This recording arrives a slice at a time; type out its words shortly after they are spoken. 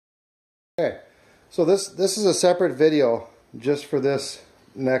Okay, so this is a separate video just for this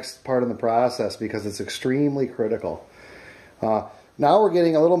next part in the process because it's extremely critical. Now we're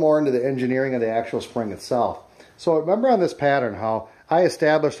getting a little more into the engineering of the actual spring itself. So remember on this pattern how I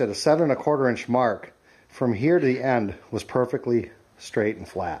established at a 7 1/4 inch mark from here to the end was perfectly straight and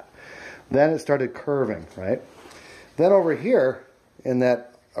flat. Then it started curving, right? Then over here in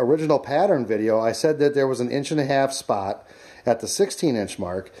that original pattern video, I said that there was an 1.5 inch spot at the 16 inch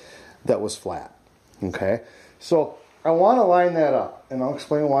mark that was flat, okay? So I want to line that up, and I'll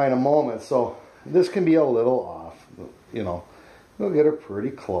explain why in a moment. So this can be a little off, you know. We'll get her pretty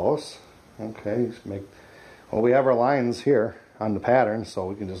close, okay? Just make, well, we have our lines here on the pattern, so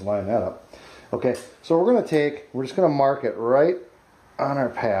we can just line that up. Okay, so we're just going to mark it right on our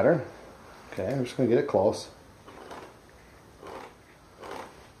pattern. Okay, I'm just going to get it close.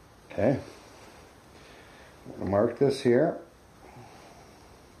 Okay, I'm going to mark this here.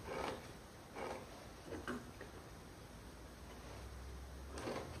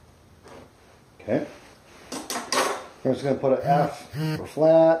 Okay, we're just going to put an F for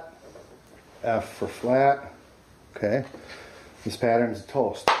flat, F for flat. Okay, this pattern is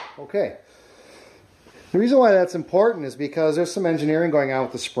toast. Okay, the reason why that's important is because there's some engineering going on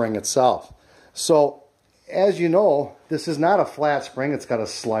with the spring itself. So, as you know, this is not a flat spring, it's got a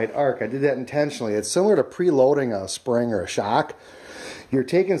slight arc. I did that intentionally. It's similar to preloading a spring or a shock. You're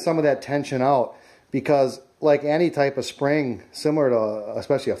taking some of that tension out because, like any type of spring, similar to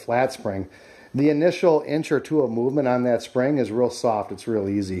especially a flat spring, the initial inch or two of movement on that spring is real soft. It's real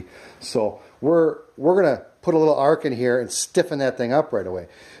easy. So we're going to put a little arc in here and stiffen that thing up right away.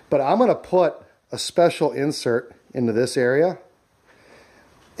 But I'm going to put a special insert into this area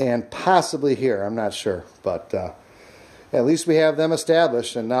and possibly here. I'm not sure. But at least we have them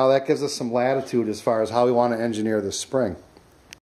established. And now that gives us some latitude as far as how we want to engineer this spring.